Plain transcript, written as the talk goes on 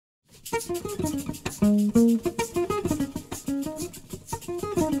I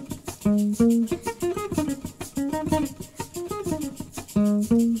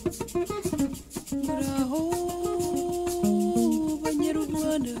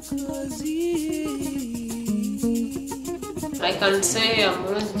can say I'm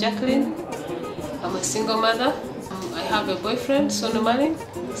Jacqueline. I'm a single mother. I have a boyfriend, Sonomali.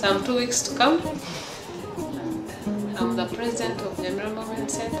 Some 2 weeks to come. I'm the president of the Mirovni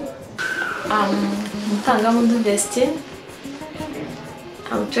Center. I'm Mutangamundu Vestine.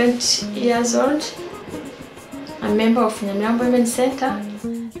 I'm 20 years old. I'm a member of Nyamirambo Center.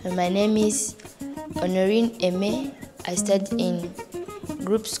 My name is Honorine Aimé. I study in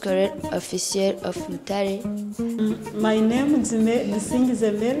Group Scolaire Officier of Lutare. My name is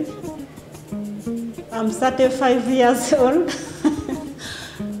Zemel. I'm 35 years old.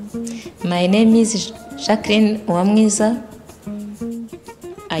 My name is Jacqueline Wamwiza.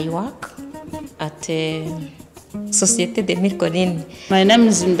 I work at Société de Mircolin. My name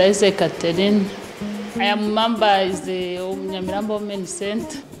is Ndaise Catherine. I am a member of the Nyamirambo Women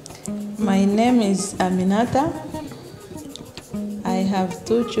Center. My name is Aminata. I have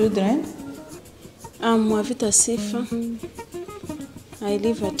 2 children. I'm Mwavita Sifa. I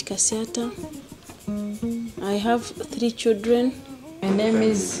live at Kasiata. I have 3 children. My name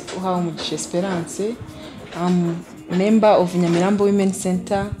is Uhaumugisha Esperance. I'm a member of Nyamirambo Women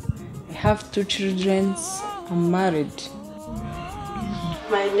Center. I have 2 children. I'm married.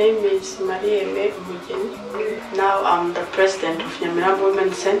 My name is Marie-Aimé Umugeni. Now I'm the president of Nyamirambo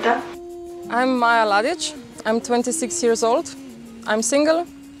Women Center. I'm Maja Ladic. I'm 26 years old. I'm single.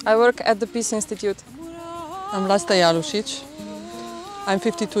 I work at the Peace Institute. I'm Vlasta Jalušič. I'm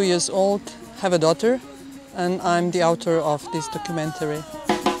 52 years old, have a daughter, and I'm the author of this documentary.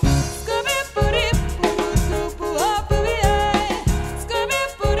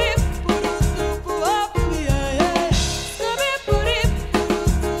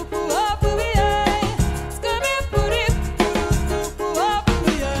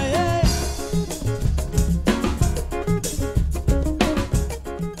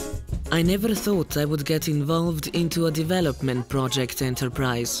 I never thought I would get involved into a development project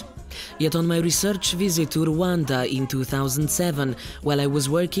enterprise. Yet on my research visit to Rwanda in 2007, while I was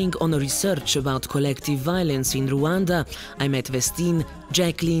working on a research about collective violence in Rwanda, I met Vestine,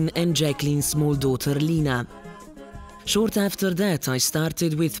 Jacqueline and Jacqueline's small daughter Lina. Short after that, I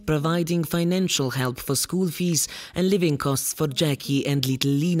started with providing financial help for school fees and living costs for Jackie and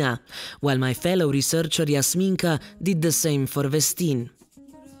little Lina, while my fellow researcher Yasminka did the same for Vestine.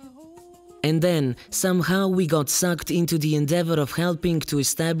 And then, somehow we got sucked into the endeavor of helping to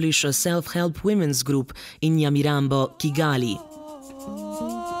establish a self-help women's group in Nyamirambo, Kigali.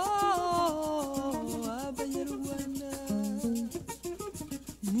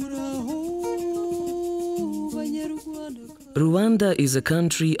 Rwanda is a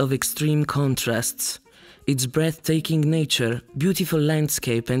country of extreme contrasts. Its breathtaking nature, beautiful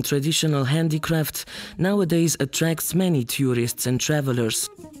landscape and traditional handicraft nowadays attracts many tourists and travelers.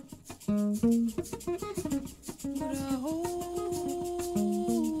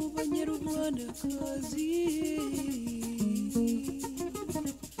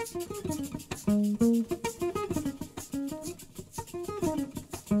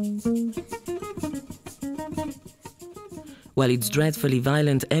 While its dreadfully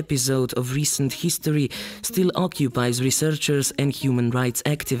violent episode of recent history still occupies researchers and human rights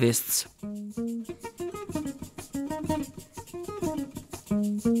activists.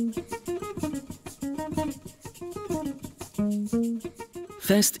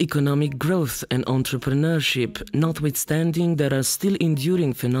 Fast economic growth and entrepreneurship notwithstanding, there are still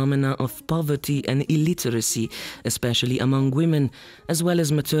enduring phenomena of poverty and illiteracy, especially among women, as well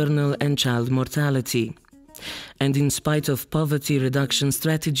as maternal and child mortality. And in spite of poverty reduction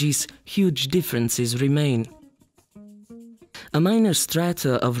strategies, huge differences remain. A minor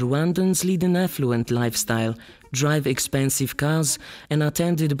strata of Rwandans lead an affluent lifestyle, drive expensive cars and are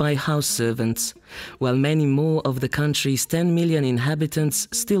attended by house servants, while many more of the country's 10 million inhabitants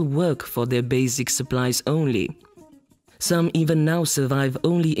still work for their basic supplies only. Some even now survive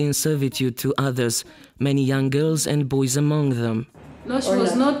only in servitude to others, many young girls and boys among them. No, she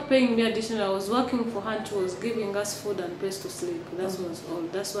was not paying me additional. I was working for her and she was giving us food and place to sleep. That was all.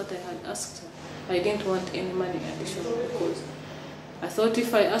 That's what I had asked her. I didn't want any money additional because I thought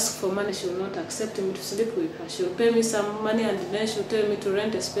if I ask for money, she will not accept me to sleep with her. She will pay me some money and then she will tell me to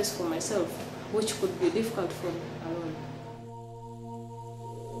rent a space for myself, which could be difficult for me alone.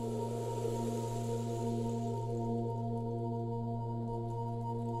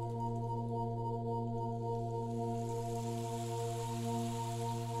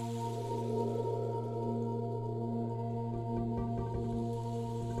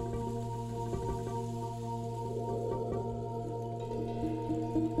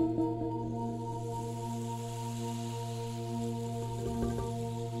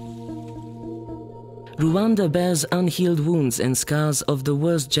 Rwanda bears unhealed wounds and scars of the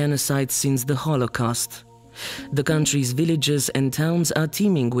worst genocide since the Holocaust. The country's villages and towns are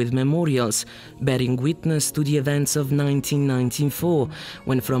teeming with memorials, bearing witness to the events of 1994,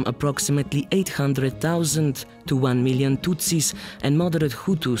 when from approximately 800,000 to 1 million Tutsis and moderate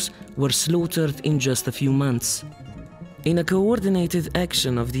Hutus were slaughtered in just a few months. In a coordinated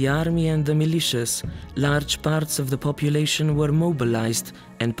action of the army and the militias, large parts of the population were mobilized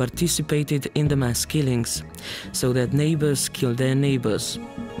and participated in the mass killings, so that neighbors killed their neighbors.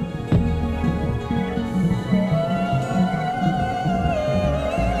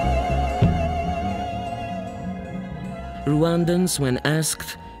 Rwandans, when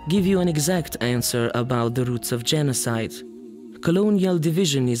asked, give you an exact answer about the roots of genocide. Colonial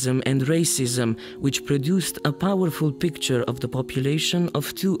divisionism and racism, which produced a powerful picture of the population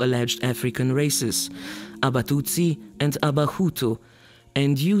of two alleged African races, Abatutsi and Abahutu,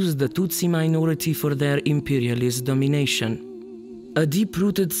 and used the Tutsi minority for their imperialist domination. A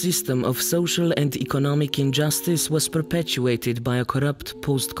deep-rooted system of social and economic injustice was perpetuated by a corrupt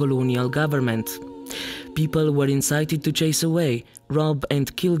post-colonial government. People were incited to chase away, rob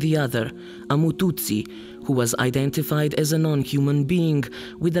and kill the other, a Mututsi, who was identified as a non-human being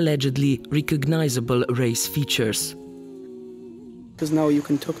with allegedly recognizable race features. Because now you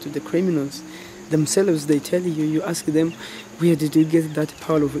can talk to the criminals themselves, they tell you, you ask them, where did you get that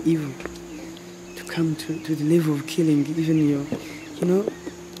power of evil to come to the level of killing even your,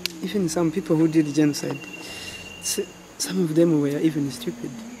 even some people who did genocide, some of them were even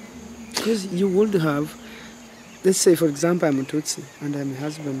stupid. Because you would have, let's say for example I'm a Tutsi and I'm a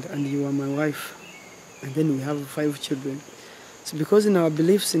husband and you are my wife, and then we have 5 children. So because in our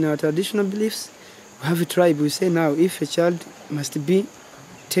beliefs, in our traditional beliefs, we have a tribe. We say now if a child must be,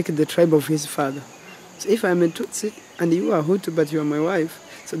 take the tribe of his father. So if I'm a Tutsi and you are Hutu but you are my wife,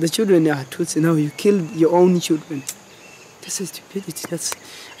 so the children are Tutsi, now you killed your own children. This is stupidity.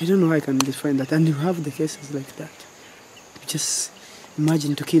 I don't know how I can define that. And you have the cases like that. Just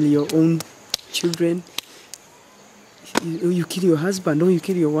imagine to kill your own children. You kill your husband or you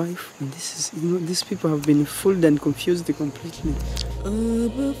kill your wife. And this is, these people have been fooled and confused completely.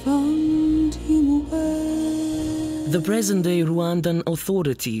 The present-day Rwandan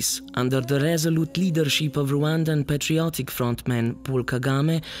authorities, under the resolute leadership of Rwandan patriotic frontman Paul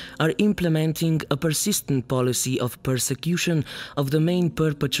Kagame, are implementing a persistent policy of persecution of the main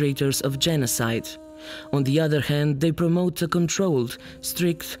perpetrators of genocide. On the other hand, they promote a controlled,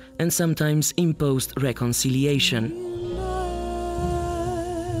 strict, and sometimes imposed reconciliation.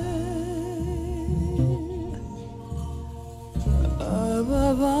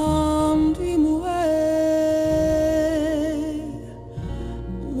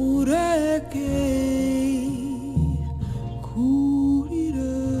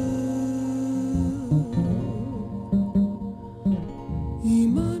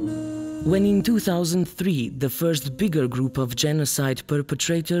 When in 2003 the first bigger group of genocide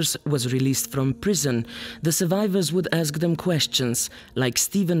perpetrators was released from prison, the survivors would ask them questions, like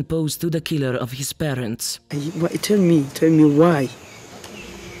Stephen posed to the killer of his parents. Tell me why?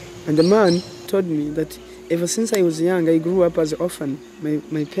 And the man told me that ever since I was young, I grew up as an orphan.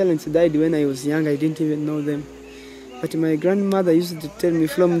 My parents died when I was young, I didn't even know them. But my grandmother used to tell me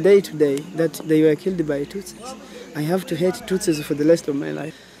from day to day that they were killed by Tutsis. I have to hate Tutsis for the rest of my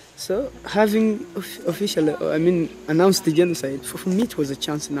life. So having officially, announced the genocide, for me it was a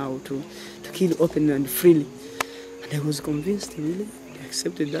chance now to kill openly and freely. And I was convinced, really. I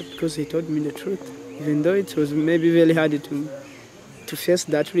accepted that because he told me the truth. Even though it was maybe very hard to face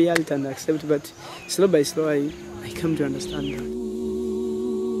that reality and accept, but slow by slow I come to understand that.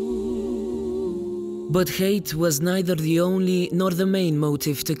 But hate was neither the only nor the main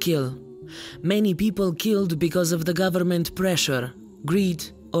motive to kill. Many people killed because of the government pressure,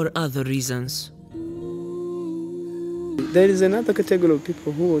 greed, or other reasons. There is another category of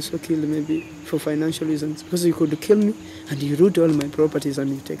people who also killed maybe for financial reasons, because you could kill me and you root all my properties and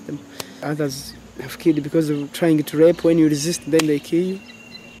you take them. Others have killed because of trying to rape. When you resist, then they kill you.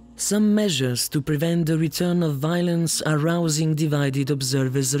 Some measures to prevent the return of violence are rousing divided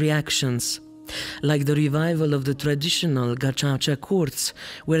observers' reactions, like the revival of the traditional gacaca courts,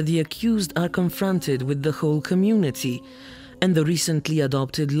 where the accused are confronted with the whole community, and the recently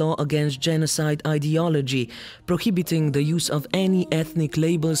adopted law against genocide ideology, prohibiting the use of any ethnic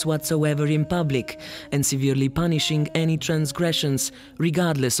labels whatsoever in public, and severely punishing any transgressions,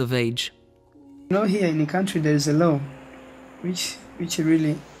 regardless of age. Here in the country there is a law which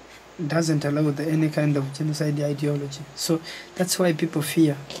really doesn't allow any kind of genocide ideology. So that's why people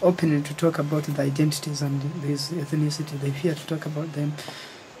fear openly to talk about the identities and this ethnicity. They fear to talk about them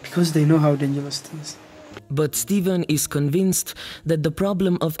because they know how dangerous it is. But Stephen is convinced that the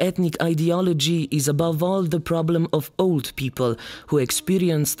problem of ethnic ideology is above all the problem of old people who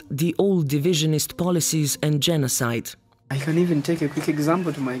experienced the old divisionist policies and genocide. I can even take a quick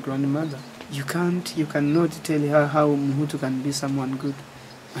example to my grandmother. You cannot tell her how Mhutu can be someone good.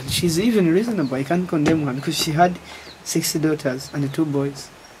 And she's even reasonable. I can't condemn her because she had 6 daughters and 2 boys.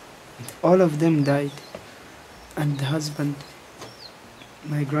 All of them died. And the husband,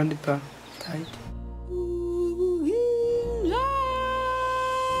 my grandpa, died.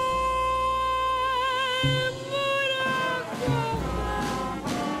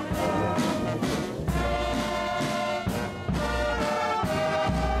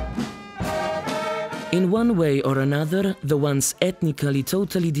 In one way or another, the once ethnically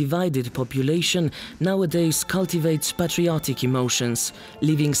totally divided population nowadays cultivates patriotic emotions,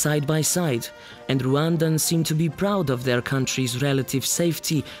 living side by side, and Rwandans seem to be proud of their country's relative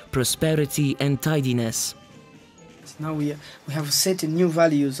safety, prosperity and tidiness. Now we have set new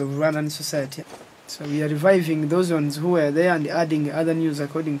values of Rwandan society. So we are reviving those ones who were there and adding other news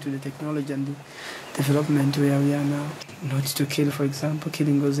according to the technology and the development where we are now. Not to kill, for example,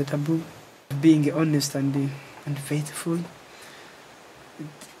 killing was a taboo. Being honest and faithful.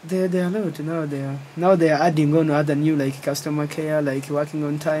 They are a lot now. They are adding on other new, like customer care, like working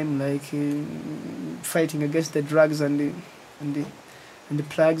on time, like fighting against the drugs and the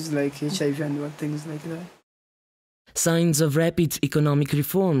plagues like HIV and things like that. Signs of rapid economic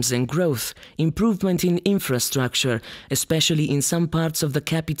reforms and growth, improvement in infrastructure, especially in some parts of the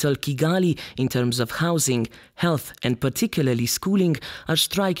capital Kigali in terms of housing, health and particularly schooling, are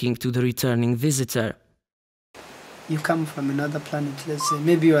striking to the returning visitor. You come from another planet, let's say,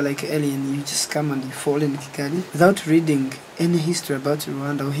 maybe you are like an alien, you just come and you fall in Kigali without reading any history about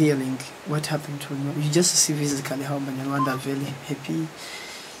Rwanda or hearing what happened to Rwanda. You just see physically how Rwanda are very happy,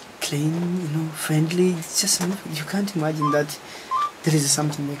 clean, friendly. It's just, you can't imagine that there is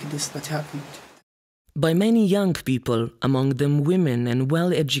something like this that happened. By many young people, among them women and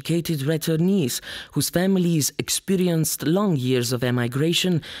well-educated returnees whose families experienced long years of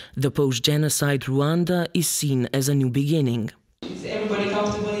emigration, the post-genocide Rwanda is seen as a new beginning. Is everybody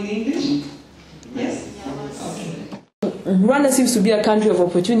comfortable in English? Yes? Okay. Rwanda seems to be a country of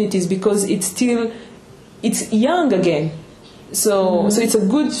opportunities because it's young again. So it's a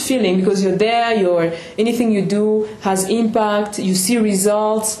good feeling because you're there, anything you do has impact, you see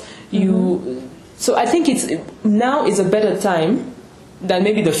results, so I think now is a better time than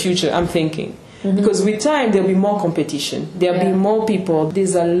maybe the future, I'm thinking. Because with time there'll be more competition, there'll be more people,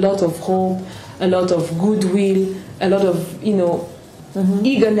 there's a lot of hope, a lot of goodwill, a lot of,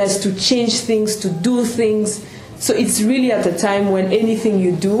 eagerness to change things, to do things. So it's really at a time when anything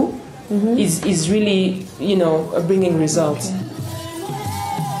you do is really, bringing results.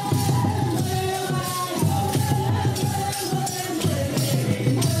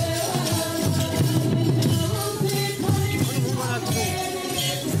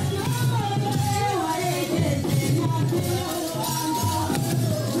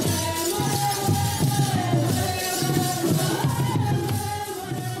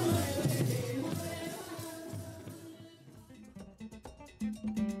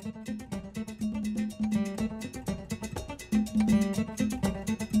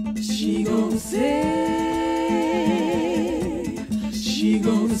 She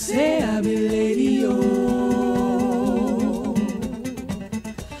gon' say I be lady, oh.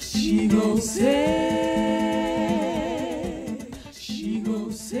 She gon' say.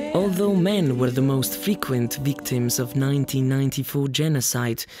 Although men were the most frequent victims of 1994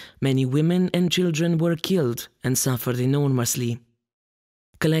 genocide, many women and children were killed and suffered enormously.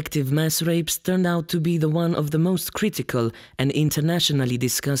 Collective mass rapes turned out to be one of the most critical and internationally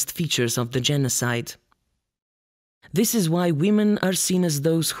discussed features of the genocide. This is why women are seen as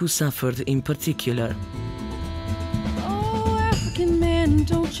those who suffered in particular. Oh, African man,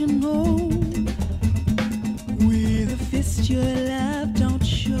 don't you know? With a fist your love don't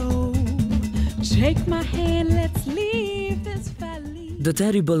show. Take my hand, let's leave this valley. The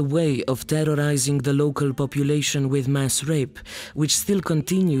terrible way of terrorizing the local population with mass rape, which still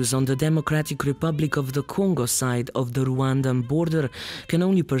continues on the Democratic Republic of the Congo side of the Rwandan border, can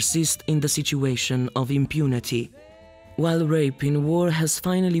only persist in the situation of impunity. While rape in war has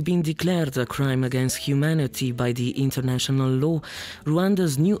finally been declared a crime against humanity by the international law,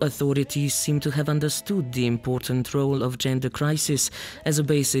 Rwanda's new authorities seem to have understood the important role of gender crisis as a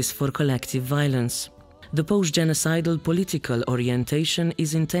basis for collective violence. The post-genocidal political orientation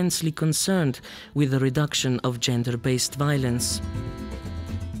is intensely concerned with the reduction of gender-based violence.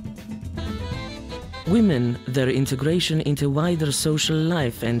 Women, their integration into wider social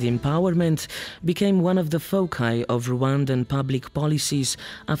life and empowerment became one of the foci of Rwandan public policies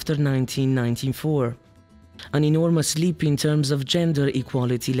after 1994. An enormous leap in terms of gender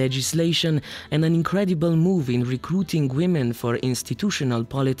equality legislation and an incredible move in recruiting women for institutional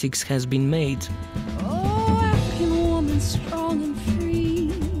politics has been made. Oh, African woman, strong and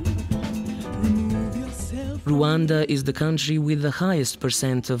free. Remove yourself. Rwanda is the country with the highest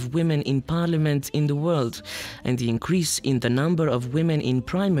percent of women in parliament in the world, and the increase in the number of women in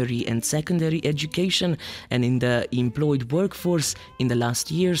primary and secondary education and in the employed workforce in the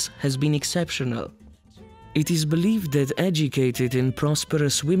last years has been exceptional. It is believed that educated and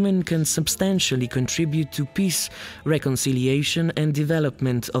prosperous women can substantially contribute to peace, reconciliation and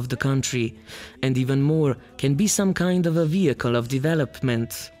development of the country, and even more, can be some kind of a vehicle of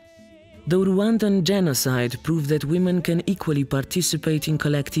development. The Rwandan genocide proved that women can equally participate in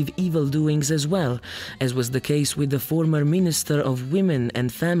collective evil doings as well, as was the case with the former Minister of Women and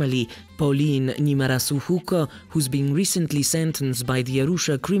Family, Pauline Nyamirambo, who's been recently sentenced by the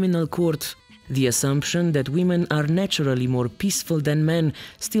Arusha Criminal Court. The assumption that women are naturally more peaceful than men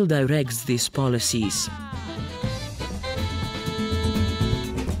still directs these policies.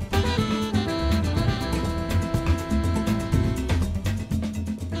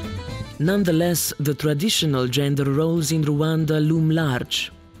 Nonetheless, the traditional gender roles in Rwanda loom large.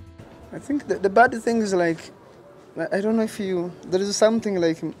 I think the bad thing is like, I don't know if there is something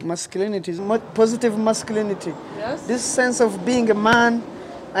like masculinity, positive masculinity. Yes. This sense of being a man,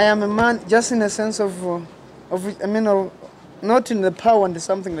 I am a man, just in a sense of not in the power and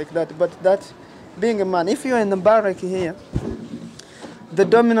something like that, but that being a man. If you are in the barrack here, the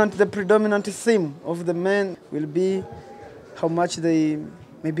predominant theme of the men will be how much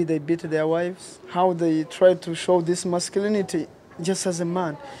maybe they beat their wives, how they try to show this masculinity just as a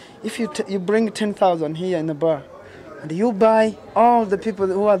man. If you bring 10,000 here in the bar, and you buy all the people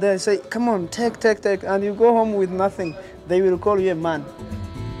who are there, say, come on, take, and you go home with nothing, they will call you a man.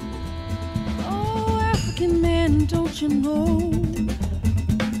 Man, don't you know,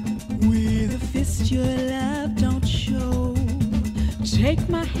 with a fist your love don't show. Take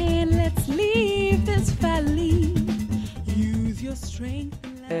my hand, let's leave this valley. Use your strength.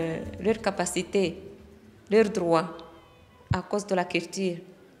 Leur capacité, leurs droits, à cause de la culture.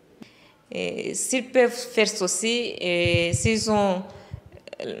 S'ils peuvent faire ceci, s'ils ont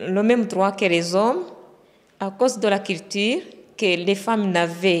le même droit que les hommes, à cause de la culture, que les femmes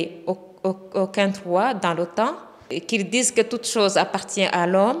n'avaient aucun droit dans le temps, qu'ils disent que toute chose appartient à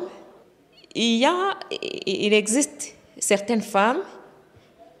l'homme. Il existe certaines femmes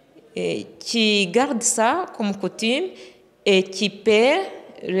qui gardent ça comme coutume et qui perdent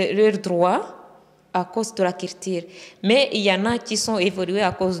leurs droits à cause de la culture. Mais il y en a qui sont évolués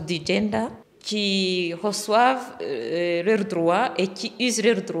à cause du gender, qui reçoivent leurs droits et qui usent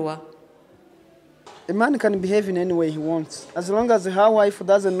leurs droits. A man can behave in any way he wants, as long as her wife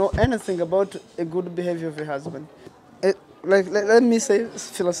doesn't know anything about a good behavior of a husband. Let me say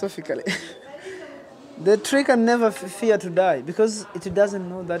philosophically, the tree can never fear to die because it doesn't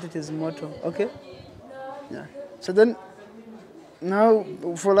know that it is mortal, okay? Yeah. So then, now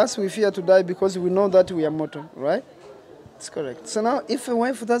for us we fear to die because we know that we are mortal, right? That's correct. So now if a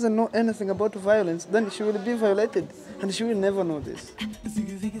wife doesn't know anything about violence, then she will be violated and she will never know this.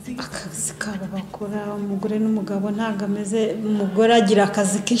 Akazi kabo bakora umugore n'umugabo ntago ameze umugore agira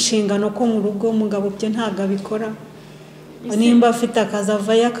akazi k'inshingano ko mu rugo umugabo byo ntago abikora nimba afite akazi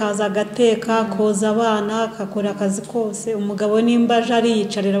avayo akaza agateka koza abana akakora akazi kose umugabo nimba aje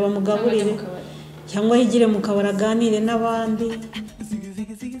ariyicarira bamugaburire cyangwa higire mu kabara aganire n'abandi.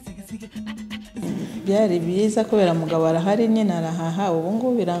 Byari biza kubera mugabo arahari nyine arahaha ubu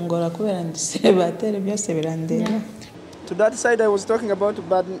ngubu birangora kubera ndiselebateri byose birandera. To that side I was talking about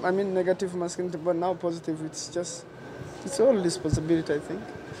bad, negative masculinity, but now positive. It's all responsibility, I think.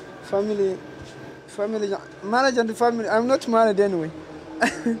 Family, marriage and family. I'm not married anyway.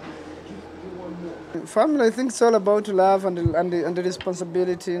 Family, I think it's all about love and the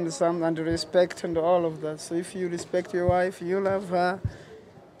responsibility and the respect and all of that. So if you respect your wife, you love her,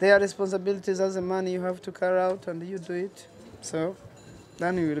 there are responsibilities as a man you have to carry out and you do it. So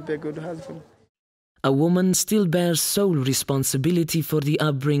then you will be a good husband. A woman still bears sole responsibility for the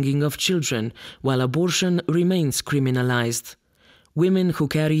upbringing of children, while abortion remains criminalized. Women who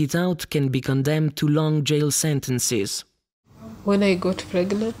carry it out can be condemned to long jail sentences. When I got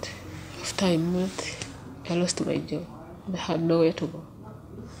pregnant, after I moved, I lost my job. I had nowhere to go.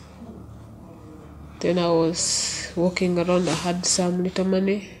 Then I was walking around, I had some little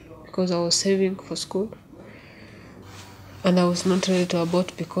money because I was saving for school. And I was not ready to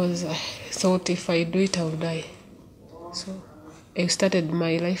abort because I thought if I do it, I would die. So I started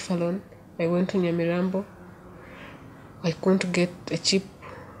my life alone. I went to Nyamirambo. I couldn't get a cheap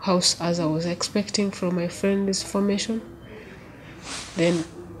house as I was expecting from my friend's formation. Then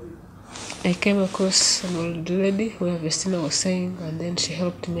I came across an old lady where Vestina was saying, and then she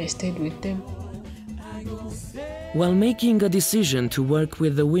helped me. I stayed with them. While making a decision to work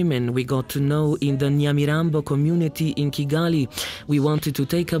with the women we got to know in the Nyamirambo community in Kigali, we wanted to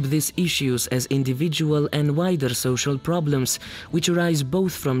take up these issues as individual and wider social problems, which arise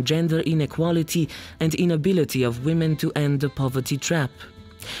both from gender inequality and inability of women to end the poverty trap.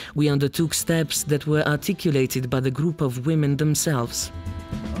 We undertook steps that were articulated by the group of women themselves.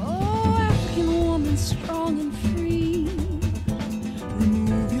 Oh, African woman, strong and free.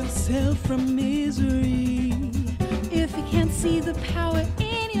 Remove yourself from misery. If you can't see the power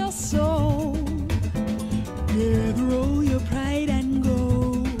in your soul, gather all your pride and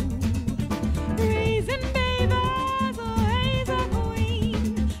go. Raising babies, raise a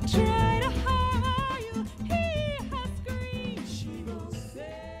queen. Try to harm her, you hear her scream. She gon'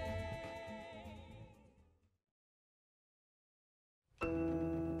 say.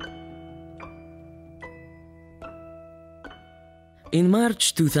 In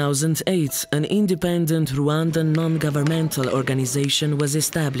March 2008, an independent Rwandan non-governmental organization was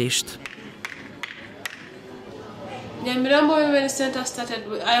established. Nyamirambo Women's Center started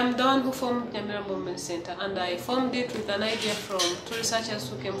with, I am the one who formed Nyamirambo Women's Center, and I formed it with an idea from two researchers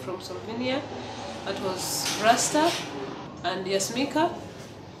who came from Slovenia. That was Vlasta and Yasmika.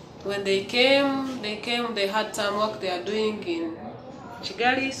 When they came, they had some work they are doing in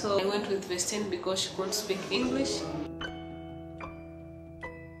Kigaliju, so I went with Vestine because she couldn't speak English.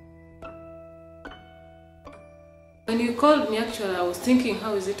 When you called me, actually, I was thinking,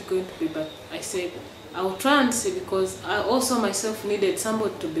 how is it going to be? But I said, I will try and see, because I also myself needed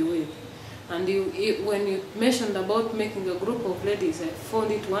somebody to be with. And when you mentioned about making a group of ladies, I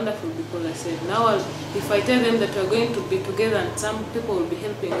found it wonderful, because I said, now if I tell them that we are going to be together and some people will be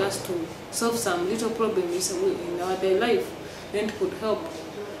helping us to solve some little problems in our daily life, then it could help.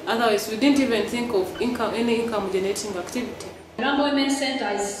 Otherwise, we didn't even think of any income generating activity. Nyamirambo Women's Center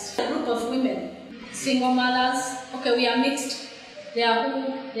is a group of women. Single mothers, okay, we are mixed. They are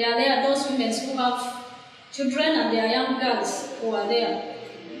those women who have children, and there are young girls who are there.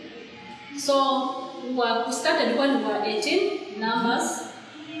 So we started when we were 18 numbers,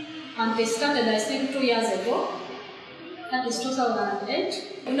 and they started, I think, 2 years ago. That is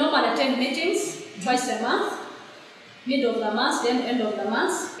 2008. We normally attend meetings twice a month, middle of the month, then end of the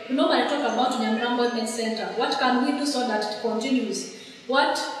month. We normally talk about Nyamirambo Women's Center. What can we do so that it continues?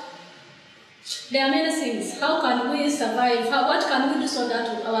 There are many things. How can we survive? What can we do so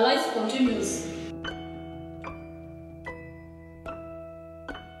that our life continues?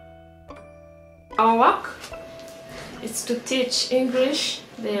 Our work is to teach English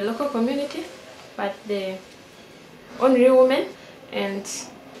the local community, but the only women, and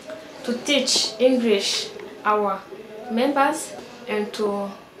to teach English our members, and to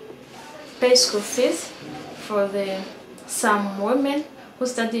pay school fees for some women who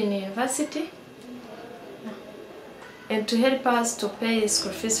study in university, and to help us to pay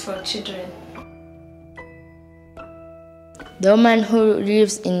school fees for children. The woman who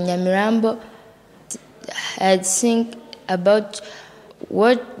lives in Nyamirambo had think about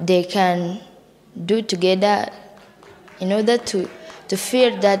what they can do together in order to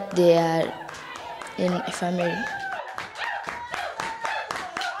feel that they are in a family.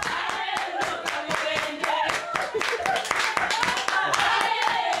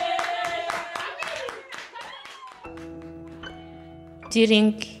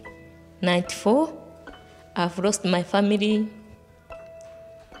 During 94, I've lost my family,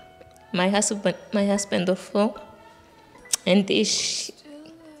 my husband also, and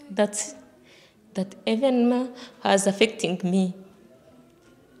that even has affecting me.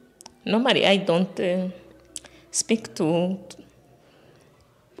 Normally, I don't speak to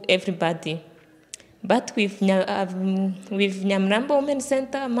everybody, but with Nyamirambo Women's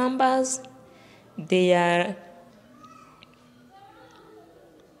Center members, they are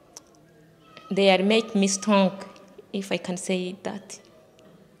make me strong, if I can say that.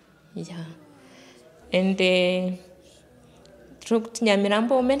 Yeah. And through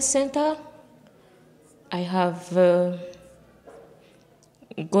Nyamirambo Women's Center, I have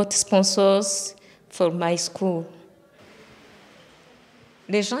got sponsors for my school.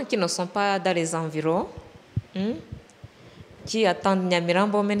 Les gens qui ne sont pas dans les environs, qui attendent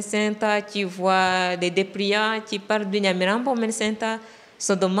Nyamirambo Women's Center, qui voient les dépliants, qui parlent du Nyamirambo Women's Center,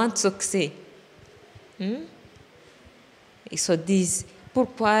 se demandent ce que c'est. ils se disent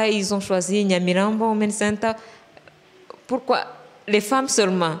pourquoi ils ont choisi Nyamirambo Women's Center, pourquoi les femmes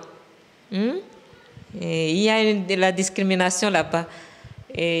seulement. Et il y a de la discrimination là-bas.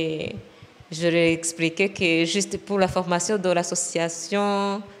 Et je leur ai expliqué que juste pour la formation de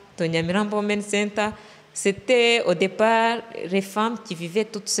l'association de Nyamirambo Women's Center, c'était au départ les femmes qui vivaient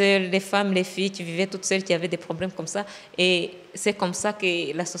toutes seules, les femmes, les filles qui vivaient toutes seules, qui avaient des problèmes comme ça. Et c'est comme ça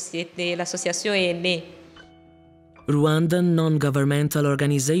que l'association est née. Rwandan non-governmental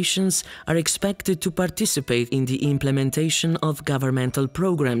organizations are expected to participate in the implementation of governmental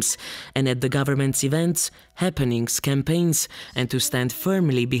programs and at the government's events, happenings, campaigns, and to stand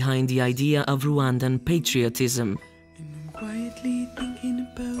firmly behind the idea of Rwandan patriotism. Quietly thinking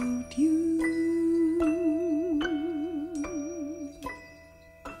about you.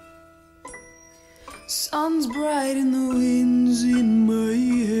 Sun's bright and the wind's in my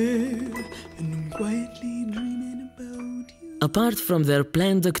hair, and I'm quietly dreaming about you. Apart from their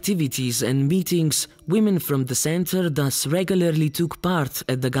planned activities and meetings, women from the center thus regularly took part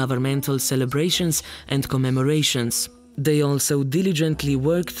at the governmental celebrations and commemorations. They also diligently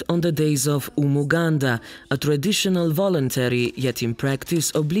worked on the days of Umuganda, a traditional voluntary, yet in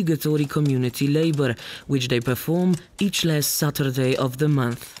practice obligatory community labor, which they perform each last Saturday of the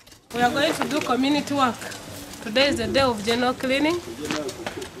month. We are going to do community work. Today is the day of general cleaning.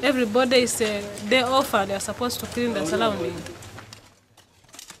 Everybody is a day off and they are supposed to clean the surrounding.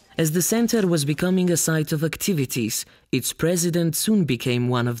 As the center was becoming a site of activities, its president soon became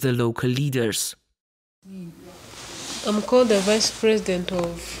one of the local leaders. I'm called the vice president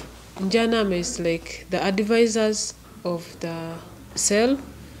of Njanam, is like the advisors of the cell,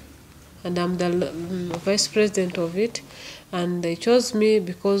 and I'm the vice president of it. And they chose me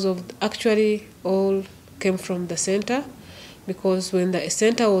because of actually all came from the center, because when the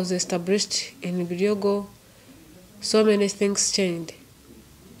center was established in Biryogo, so many things changed.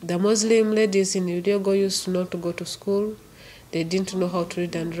 The Muslim ladies in Biryogo used not to go to school. They didn't know how to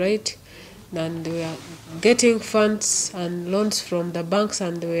read and write. And they were getting funds and loans from the banks,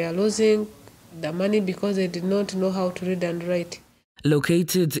 and they were losing the money because they did not know how to read and write.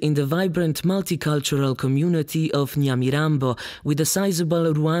 Located in the vibrant multicultural community of Nyamirambo, with a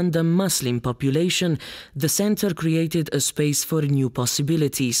sizable Rwandan Muslim population, the center created a space for new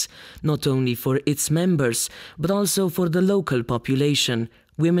possibilities, not only for its members, but also for the local population,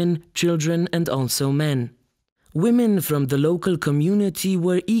 women, children, and also men. Women from the local community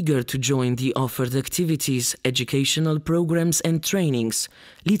were eager to join the offered activities, educational programs and trainings,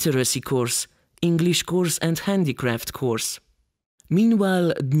 literacy course, English course and handicraft course.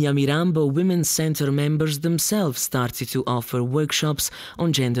 Meanwhile, Nyamirambo Women's Center members themselves started to offer workshops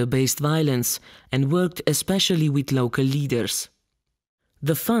on gender-based violence and worked especially with local leaders.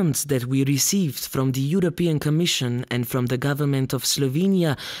 The funds that we received from the European Commission and from the government of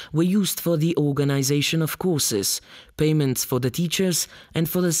Slovenia were used for the organization of courses, payments for the teachers and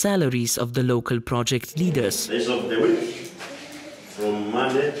for the salaries of the local project leaders. Days of the week, from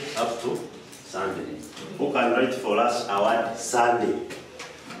Monday up to Sunday. Who can write for us our Sunday?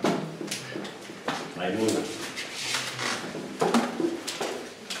 Maimuna.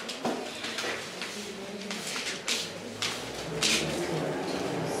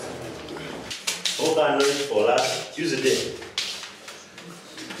 Who can write for us Tuesday?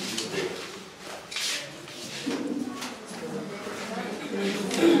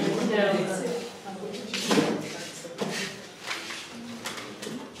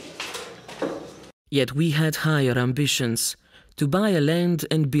 Yet we had higher ambitions, to buy a land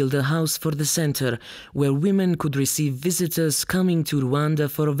and build a house for the center, where women could receive visitors coming to Rwanda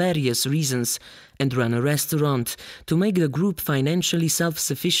for various reasons, and run a restaurant to make the group financially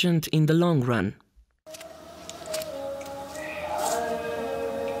self-sufficient in the long run.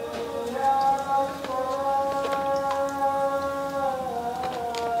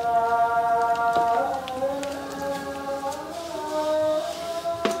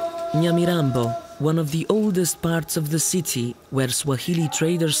 Nyamirambo, one of the oldest parts of the city, where Swahili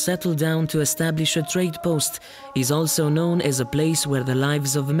traders settled down to establish a trade post, is also known as a place where the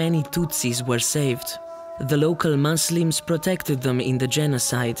lives of many Tutsis were saved. The local Muslims protected them in the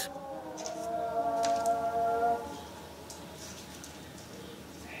genocide.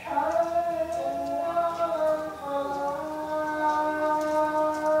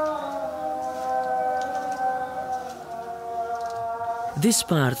 This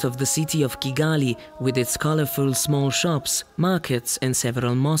part of the city of Kigali, with its colorful small shops, markets and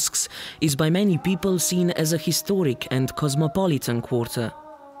several mosques, is by many people seen as a historic and cosmopolitan quarter.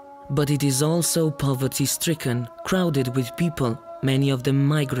 But it is also poverty-stricken, crowded with people, many of them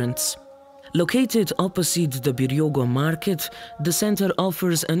migrants. Located opposite the Biryogo market, the center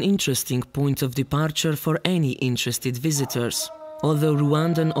offers an interesting point of departure for any interested visitors. Although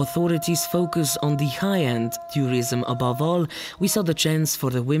Rwandan authorities focus on the high-end tourism above all, we saw the chance for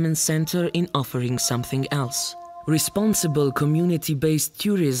the Women's Center in offering something else. Responsible community-based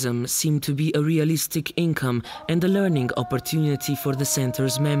tourism seemed to be a realistic income and a learning opportunity for the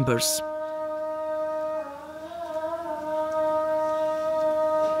center's members.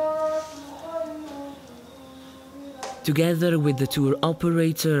 Together with the tour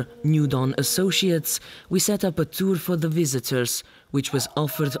operator, New Dawn Associates, we set up a tour for the visitors, which was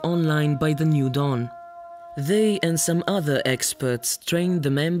offered online by the New Dawn. They and some other experts trained the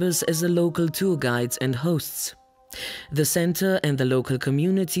members as the local tour guides and hosts. The center and the local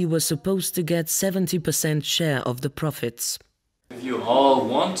community were supposed to get 70% share of the profits. If you all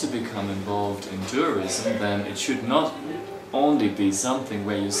want to become involved in tourism, then it should not only be something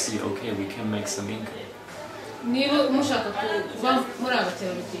where you see, okay, we can make some income. In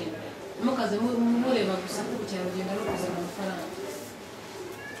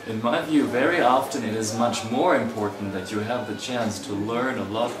my view, very often it is much more important that you have the chance to learn a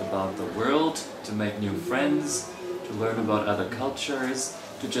lot about the world, to make new friends, to learn about other cultures,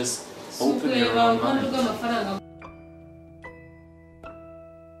 to just open your own mind.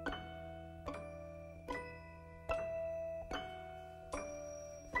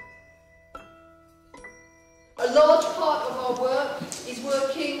 A large part of our work is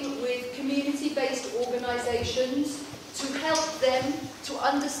working with community-based organisations to help them to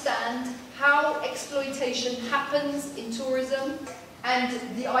understand how exploitation happens in tourism, and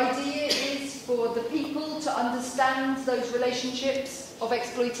the idea is for the people to understand those relationships of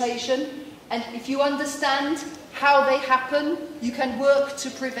exploitation, and if you understand how they happen, you can work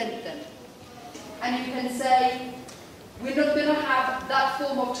to prevent them. And you can say, we're not going to have that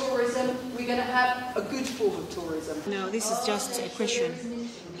form of tourism, we're going to have a good form of tourism. No, this is just a question,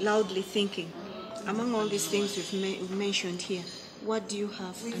 loudly thinking. Among all these things we've mentioned here, what do you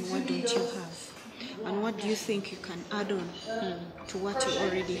have and what don't you have? And what do you think you can add on to what you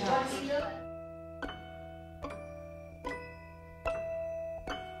already have?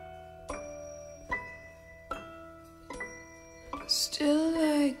 Still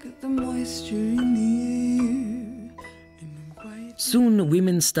like the moisture in the air. Soon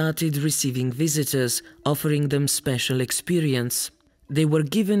women started receiving visitors, offering them special experience. They were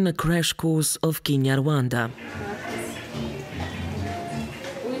given a crash course of Kinyarwanda.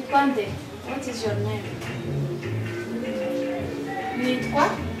 What is your name? Nitwa?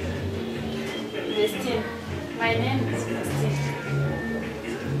 Vestine. My name is Vestine.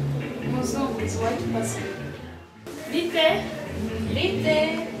 Muzungu is white person. Bite? Bite?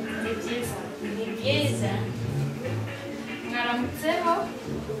 Nibieza. Ngaramutseho.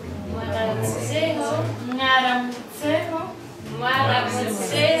 Ngaramutseho. Ngaramutseho.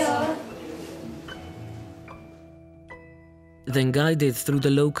 Ngaramutseho. Then guided through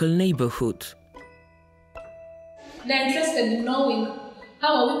the local neighborhood. They're interested in knowing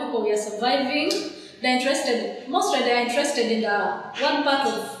how are we people we are surviving. Mostly they're interested in the one part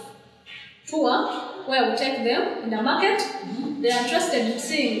of tour where we take them in the market. They're interested in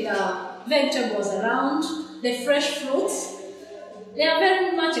seeing the vegetables around, the fresh fruits. They are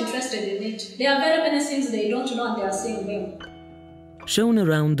very much interested in it. There are very many things they don't know and they are seeing them. Shown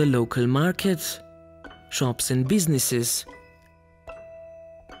around the local market, shops and businesses,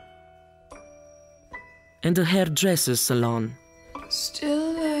 and a hairdresser's salon.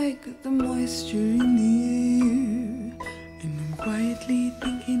 Still like the moisture in the air, and I'm quietly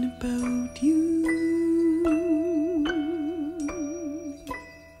thinking about you.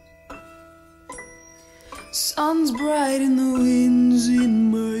 Sun's bright and the wind's in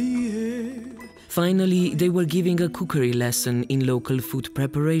my hair. Finally, they were giving a cookery lesson in local food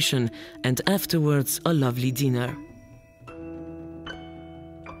preparation, and afterwards a lovely dinner.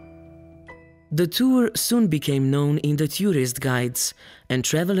 The tour soon became known in the tourist guides, and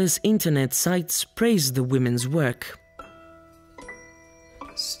travelers' internet sites praised the women's work.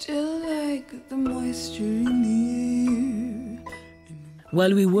 Still like the moisture in the air.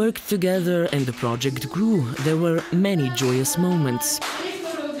 While we worked together and the project grew, there were many joyous moments.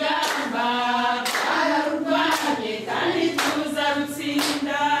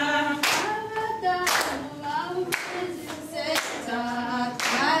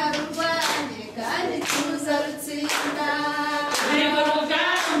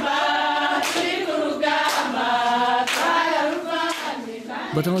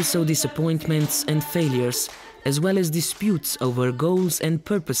 But also disappointments and failures, as well as disputes over goals and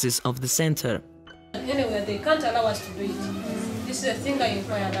purposes of the center. Anyway, they can't allow us to do it. This is the thing I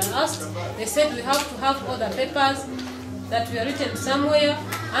inquired and asked. They said we have to have all the papers that were written somewhere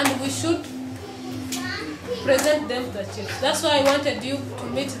and we should present them to the chiefs. That's why I wanted you to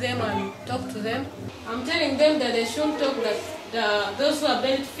meet them and talk to them. I'm telling them that they shouldn't talk that those who are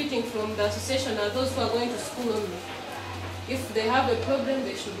benefiting from the association are those who are going to school only. If they have a problem,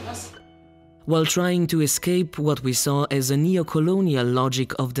 they should ask. While trying to escape what we saw as a neo-colonial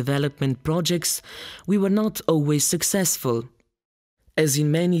logic of development projects, we were not always successful. As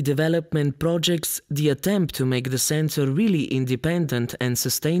in many development projects, the attempt to make the center really independent and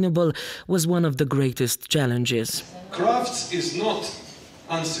sustainable was one of the greatest challenges. Crafts is not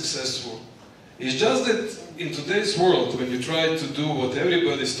unsuccessful. It's just that in today's world, when you try to do what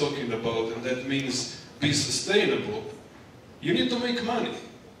everybody's talking about, and that means be sustainable, you need to make money.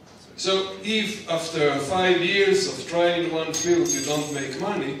 So if after 5 years of trying one field you don't make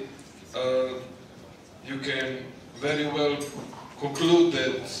money, you can very well conclude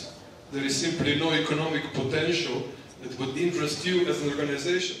that there is simply no economic potential that would interest you as an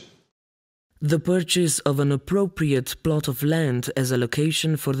organization. The purchase of an appropriate plot of land as a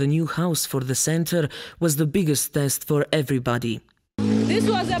location for the new house for the center was the biggest test for everybody. This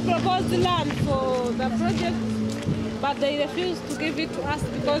was a proposed land for the project, but they refused to give it to us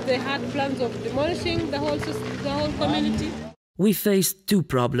because they had plans of demolishing the whole community. We faced two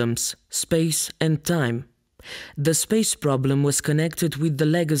problems: space and time. The space problem was connected with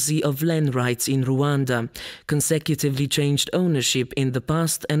the legacy of land rights in Rwanda, consecutively changed ownership in the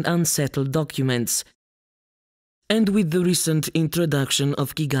past and unsettled documents, and with the recent introduction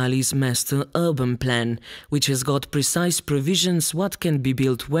of Kigali's master urban plan, which has got precise provisions what can be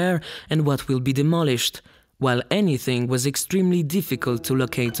built where and what will be demolished, while anything was extremely difficult to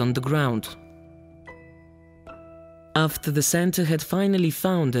locate on the ground. After the center had finally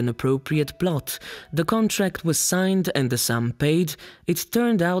found an appropriate plot, the contract was signed and the sum paid, it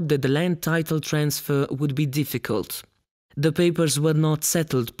turned out that the land title transfer would be difficult. The papers were not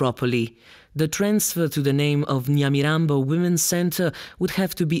settled properly. The transfer to the name of Nyamirambo Women's Center would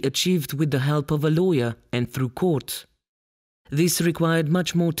have to be achieved with the help of a lawyer and through court. This required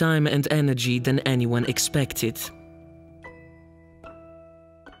much more time and energy than anyone expected.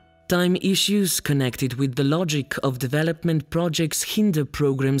 Time issues connected with the logic of development projects hinder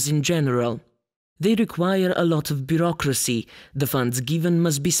programs in general. They require a lot of bureaucracy. The funds given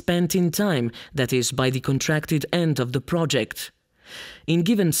must be spent in time, that is, by the contracted end of the project. In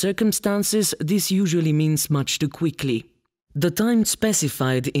given circumstances, this usually means much too quickly. The time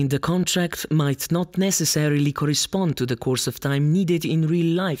specified in the contract might not necessarily correspond to the course of time needed in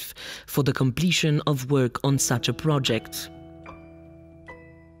real life for the completion of work on such a project.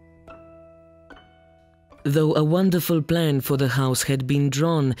 Though a wonderful plan for the house had been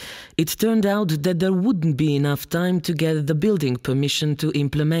drawn, it turned out that there wouldn't be enough time to get the building permission to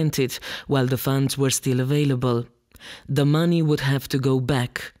implement it while the funds were still available. The money would have to go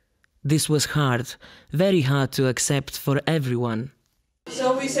back. This was hard, very hard to accept for everyone.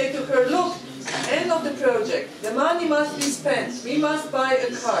 So we say to her, look, end of the project, the money must be spent, we must buy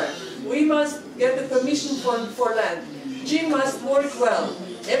a car, we must get the permission for land, Jim must work well.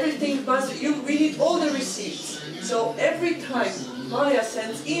 Everything must, we need all the receipts. So every time Maya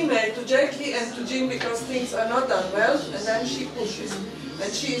sends email to Jackie and to Jim because things are not done well, and then she pushes.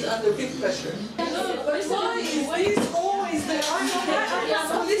 And she is under big pressure. But why is this always there?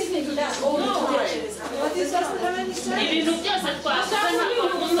 I'm listening to this all the time. But this doesn't have any sense.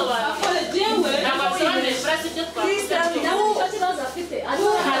 Please tell me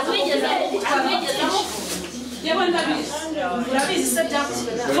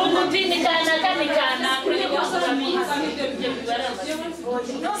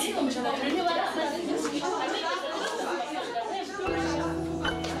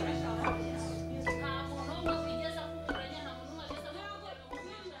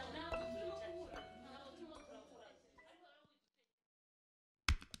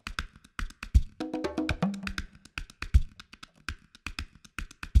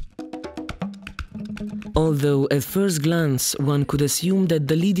Although at first glance one could assume that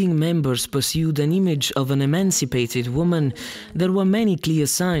the leading members pursued an image of an emancipated woman, there were many clear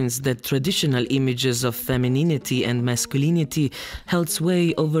signs that traditional images of femininity and masculinity held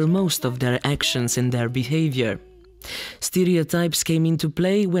sway over most of their actions and their behavior. Stereotypes came into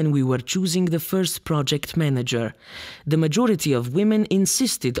play when we were choosing the first project manager. The majority of women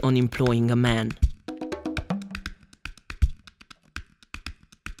insisted on employing a man.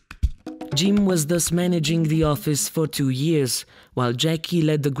 Jim was thus managing the office for 2 years, while Jackie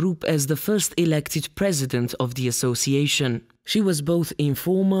led the group as the first elected president of the association. She was both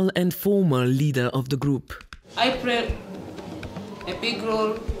informal and formal leader of the group. I a big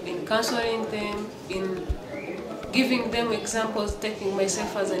role in counseling them, in giving them examples, taking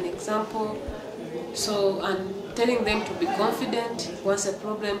myself as an example, and telling them to be confident. Once a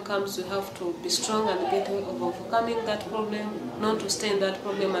problem comes, you have to be strong and get away of overcoming that problem, not to stay in that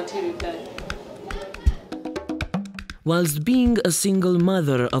problem until you die. Whilst being a single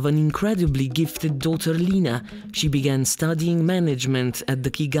mother of an incredibly gifted daughter Lina, she began studying management at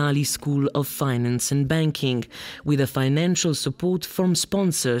the Kigali School of Finance and Banking, with a financial support from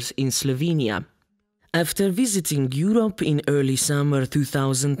sponsors in Slovenia. After visiting Europe in early summer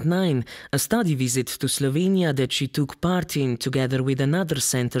 2009, a study visit to Slovenia that she took part in together with another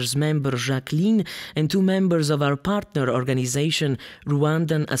center's member Jacqueline and 2 members of our partner organization,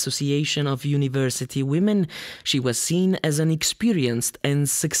 Rwandan Association of University Women, she was seen as an experienced and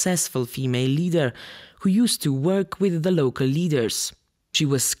successful female leader who used to work with the local leaders. She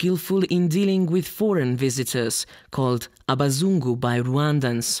was skillful in dealing with foreign visitors, called abazungu by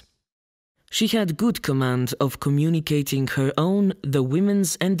Rwandans. She had good command of communicating her own, the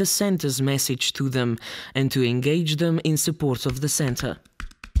women's and the center's message to them, and to engage them in support of the center.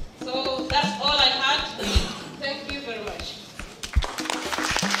 So that's all I had. Thank you very much.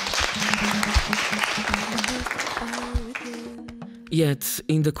 Yet,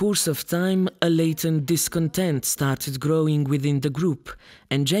 in the course of time, a latent discontent started growing within the group,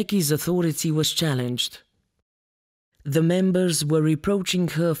 and Jackie's authority was challenged. The members were reproaching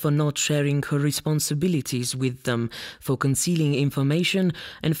her for not sharing her responsibilities with them, for concealing information,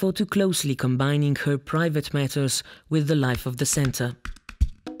 and for too closely combining her private matters with the life of the center.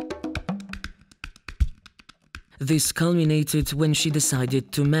 This culminated when she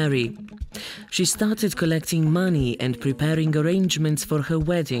decided to marry. She started collecting money and preparing arrangements for her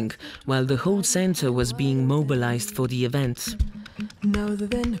wedding, while the whole center was being mobilized for the event. Now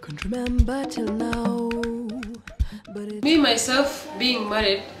then, I can't remember till now. Me, myself, being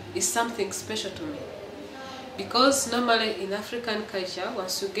married is something special to me. Because normally in African culture,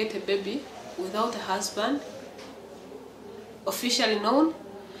 once you get a baby without a husband, officially known,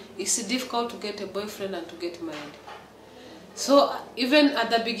 it's difficult to get a boyfriend and to get married. So even at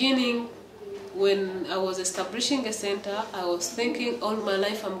the beginning, when I was establishing a center, I was thinking all my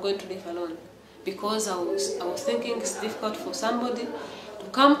life I'm going to live alone. Because I was thinking it's difficult for somebody to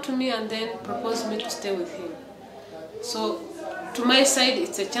come to me and then propose me to stay with him. So, to my side,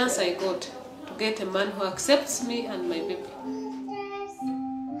 it's a chance I got to get a man who accepts me and my baby.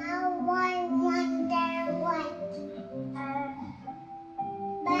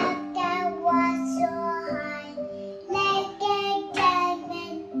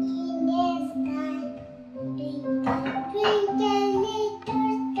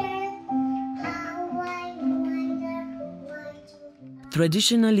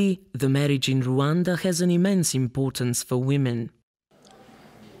 Traditionally, the marriage in Rwanda has an immense importance for women.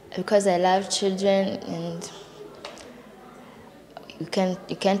 Because I love children, and you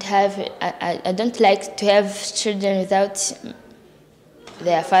can't have. I don't like to have children without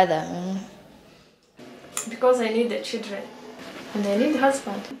their father. Because I need the children and I need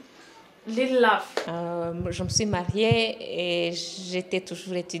husband. Little love. Je me suis mariée et j'étais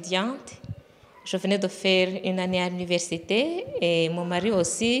toujours étudiante. Je venais de faire une année à l'université et mon mari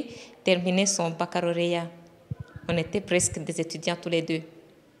aussi terminait son baccalauréat. On était presque des étudiants tous les deux.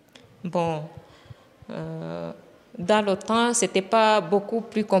 Bon, dans le temps, ce n'était pas beaucoup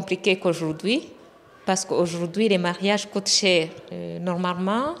plus compliqué qu'aujourd'hui, parce qu'aujourd'hui, les mariages coûtent cher.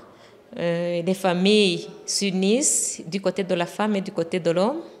 Normalement, les familles s'unissent du côté de la femme et du côté de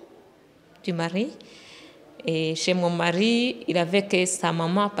l'homme, du mari. Et chez mon mari, il avait que sa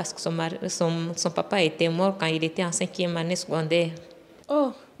maman parce que son papa était mort quand il était en 5e année secondaire.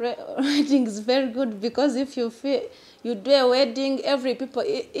 Oh, wedding is very good because if you do a wedding, every people,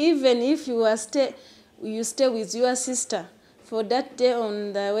 even if you stay with your sister for that day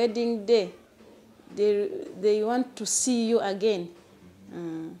on the wedding day, they want to see you again.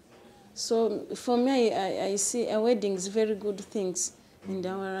 So for me, I see a wedding is very good things in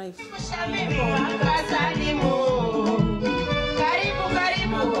our life.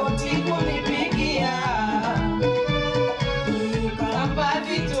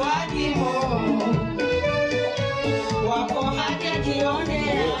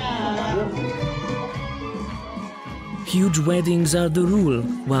 Huge weddings are the rule,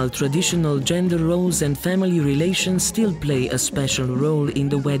 while traditional gender roles and family relations still play a special role in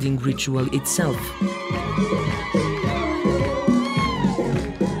the wedding ritual itself.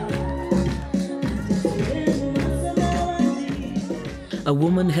 A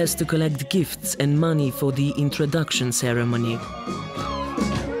woman has to collect gifts and money for the introduction ceremony.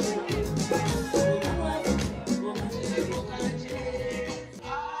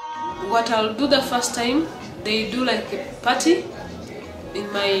 What I'll do the first time, they do like a party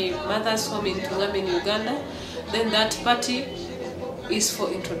in my mother's home in Tungam in Uganda. Then that party is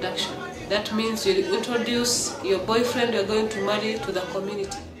for introduction. That means you introduce your boyfriend you're going to marry to the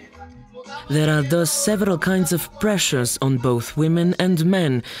community. There are thus several kinds of pressures on both women and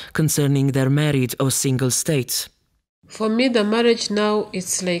men concerning their married or single states. For me, the marriage now,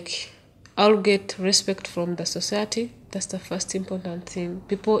 it's like I'll get respect from the society. That's the first important thing.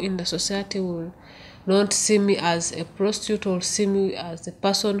 People in the society will not see me as a prostitute or see me as a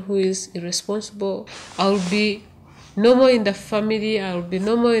person who is irresponsible. I'll be normal in the family, I'll be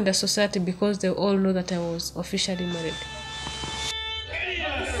normal in the society because they all know that I was officially married.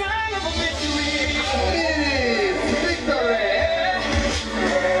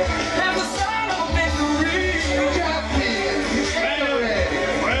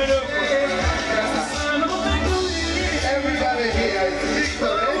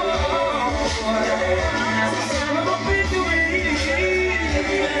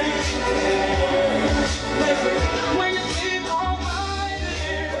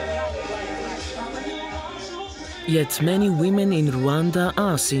 Yet many women in Rwanda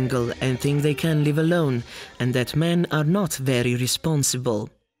are single and think they can live alone, and that men are not very responsible.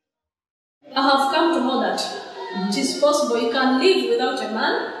 I have come to know that it is possible. You can live without a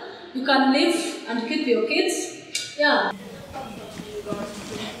man, you can live and keep your kids. Yeah.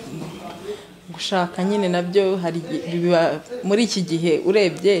 Gushaka nyine nabyo hari muri iki gihe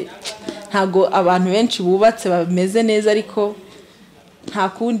urebye ntago abantu benshi bubatse bameze neza ariko nta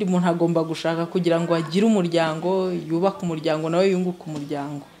kundi umuntu agomba gushaka kugira ngo agire umuryango yubaka umuryango nawe yunguka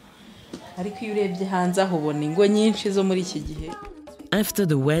umuryango ariko iyo urebye hanze aho ubona ingo nyinshi zo muri iki gihe. After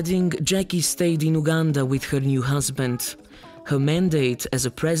the wedding, Jackie stayed in Uganda with her new husband. Her mandate as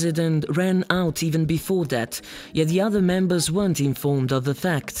a president ran out even before that, yet the other members weren't informed of the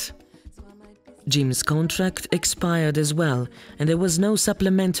fact. Jim's contract expired as well, and there was no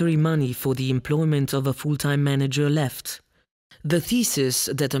supplementary money for the employment of a full-time manager left. The thesis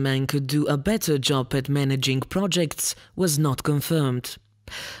that a man could do a better job at managing projects was not confirmed.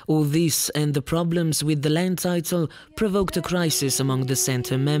 All this and the problems with the land title provoked a crisis among the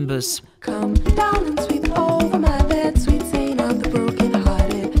centre members. Come down and sweep over my bed, sweet saint of the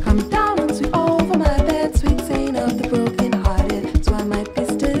broken-hearted. Come down and sweep over my bed, sweet saint of the broken-hearted. So I might be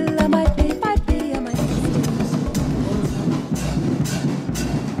still, I might be, I might be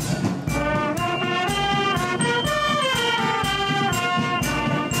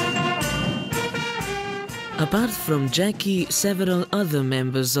Apart from Jackie, several other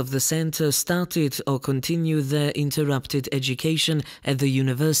members of the centre started or continued their interrupted education at the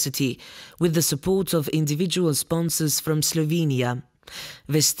university with the support of individual sponsors from Slovenia: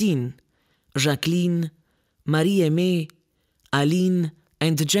 Vestin, Jacqueline, Marie-Aimée, Aline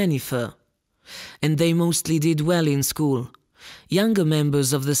and Jennifer. And they mostly did well in school. Younger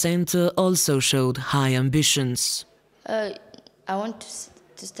members of the centre also showed high ambitions. I want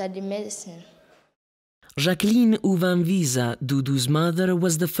to study medicine. Jacqueline Uvanviza, Dudu's mother,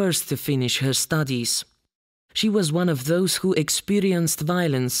 was the first to finish her studies. She was one of those who experienced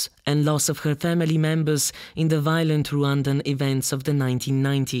violence and loss of her family members in the violent Rwandan events of the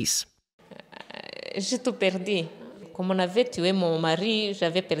 1990s. J'ai tout perdu. Comme on avait tué mon mari,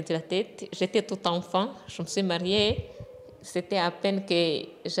 j'avais perdu la tête. J'étais tout enfant, je me suis mariée. C'était à peine que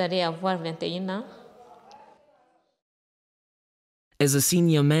j'allais avoir 21 ans. As a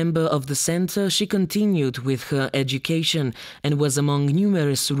senior member of the centre, she continued with her education and was among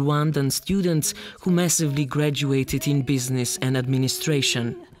numerous Rwandan students who massively graduated in business and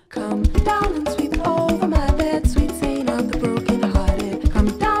administration. Come down and sweep over my bed, sweet saint of the broken-hearted.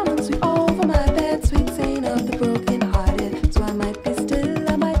 Come down and sweep over my bed, sweet saint of the broken-hearted. So I might be still,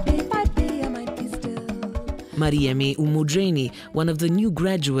 I might be, I might be still. Marie-Aimée Umugeni, one of the new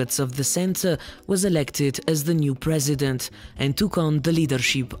graduates of the centre, was elected as the new president and took on the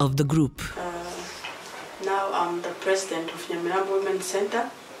leadership of the group. Now I'm the president of Nyamirambo Women's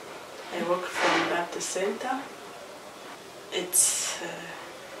Center. I work from that center. It's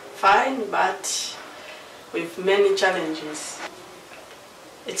fine, but with many challenges.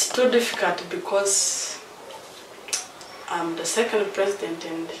 It's too difficult because I'm the second president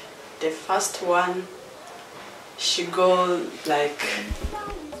and the first one, she go like...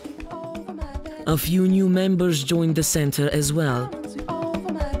 A few new members joined the centre as well.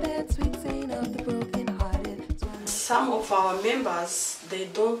 Some of our members, they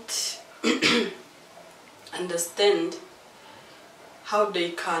don't understand how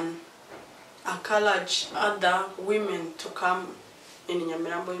they can encourage other women to come in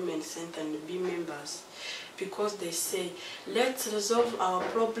Nyamirambo Women's Center and be members, because they say, let's resolve our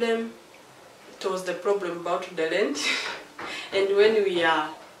problem. It was the problem about the land, and when we are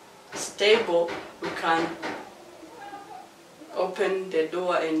stable, we can open the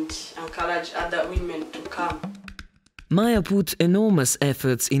door and encourage other women to come. Maya put enormous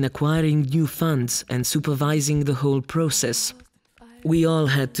efforts in acquiring new funds and supervising the whole process. We all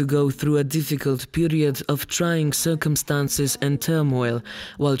had to go through a difficult period of trying circumstances and turmoil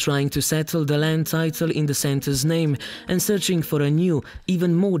while trying to settle the land title in the center's name and searching for a new,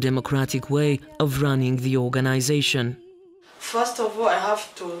 even more democratic way of running the organization. First of all, I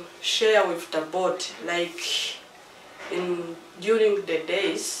have to share with the board, like during the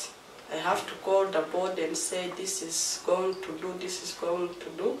days, I have to call the board and say this is going to do, this is going to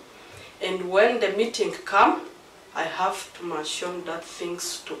do. And when the meeting comes, I have to mention that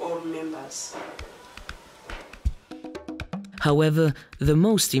things to all members. However, the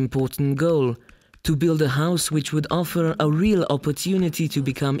most important goal, to build a house which would offer a real opportunity to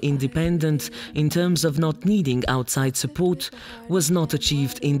become independent in terms of not needing outside support, was not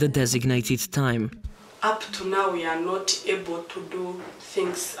achieved in the designated time. Up to now, we are not able to do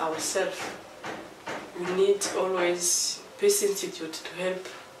things ourselves. We need always Peace Institute to help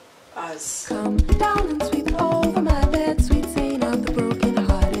us. Come down and sweep over my bed, sweet saint of the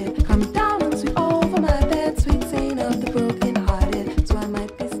broken-hearted. Come down and sweep over my bed, sweet saint of the broken-hearted. So I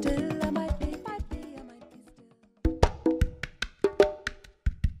might be still, I might be, I might be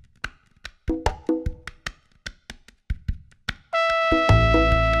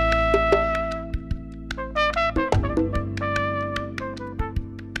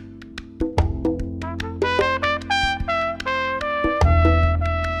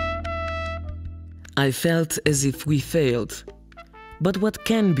I felt as if we failed. But what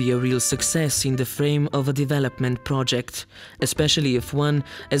can be a real success in the frame of a development project, especially if one,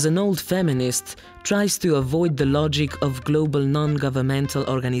 as an old feminist, tries to avoid the logic of global non-governmental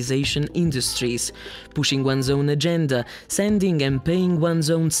organization industries, pushing one's own agenda, sending and paying one's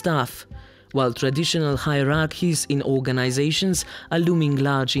own staff, while traditional hierarchies in organizations are looming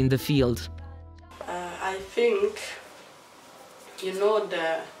large in the field? I think, you know,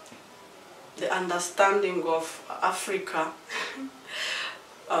 the understanding of Africa.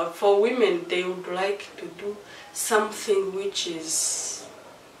 For women, they would like to do something which is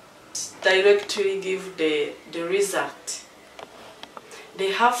directly give the result.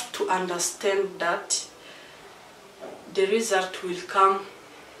 They have to understand that the result will come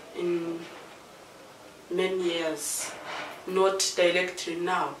in many years, not directly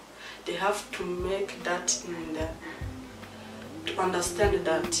now. They have to make that to understand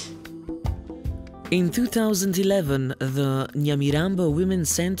that. In 2011, the Nyamirambo Women's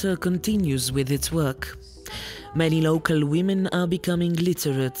Center continues with its work. Many local women are becoming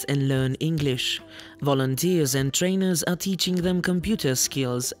literate and learn English. Volunteers and trainers are teaching them computer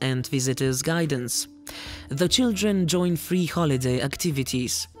skills and visitors' guidance. The children join free holiday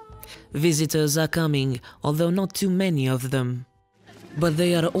activities. Visitors are coming, although not too many of them. But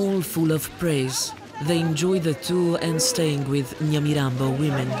they are all full of praise. They enjoy the tour and staying with Nyamirambo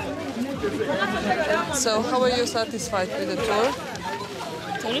women. So, how are you satisfied with the tour?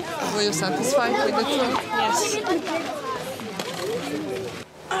 Sorry? Were you satisfied with the tour? Yes.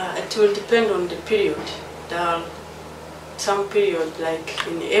 It will depend on the period. There are some period, like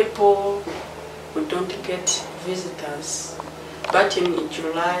in April, we don't get visitors. But in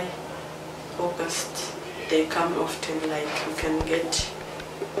July, August, they come often, like you can get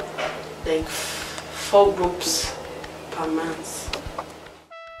like 4 groups per month.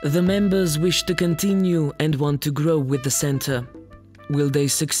 The members wish to continue and want to grow with the center. Will they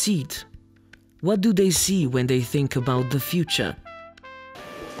succeed? What do they see when they think about the future?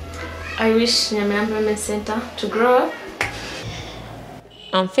 I wish Nyamirambo Women's Center to grow up.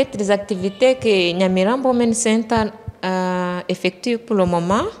 En fait, les activités que Nyamirambo Women's Center effectue pour le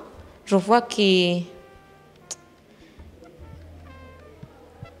moment, je vois qu'ils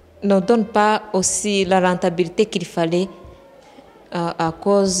ne donnent pas aussi la rentabilité qu'il fallait à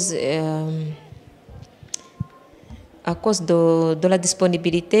cause de la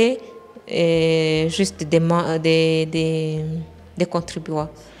disponibilité juste des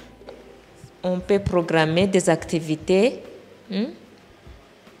contribuables. On peut programmer des activités.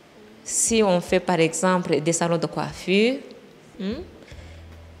 Si on fait par exemple des salons de coiffure,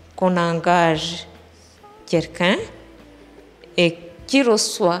 qu'on engage quelqu'un et qui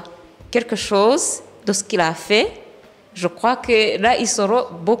reçoit quelque chose de ce qu'il a fait, je crois que là, ils seront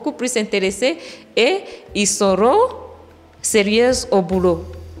beaucoup plus intéressés et ils seront sérieux au boulot.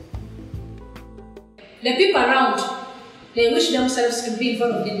 The people around, they wish themselves to be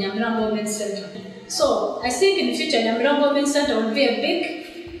involved in Nyamirambo Women's Center. So I think in the future Nyamirambo Women's Center will be a big,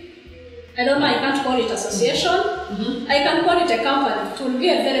 I don't know, I can't call it association, I can call it a company. It will be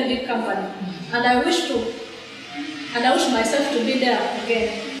a very big company. And I wish myself to be there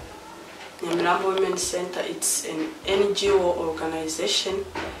again. Nyamirambo Women's Center, it's an NGO organization.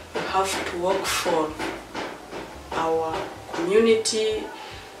 We have to work for our community,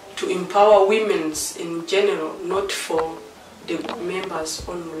 to empower women in general, not for the members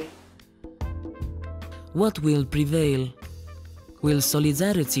only. What will prevail? Will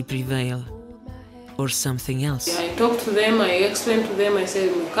solidarity prevail? Or something else? I talk to them, I explain to them, I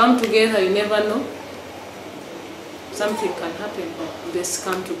say, we come together, you never know. Something can happen. Let's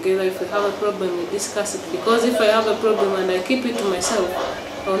come together. If we have a problem, we discuss it. Because if I have a problem and I keep it to myself,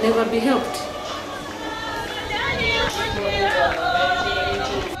 I'll never be helped.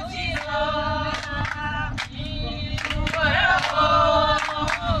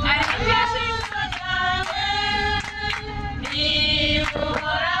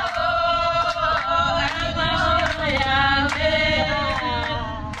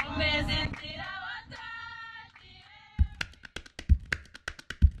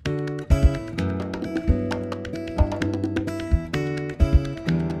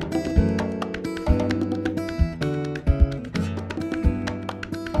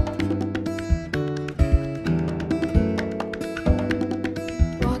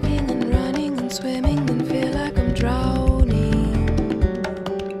 Swimming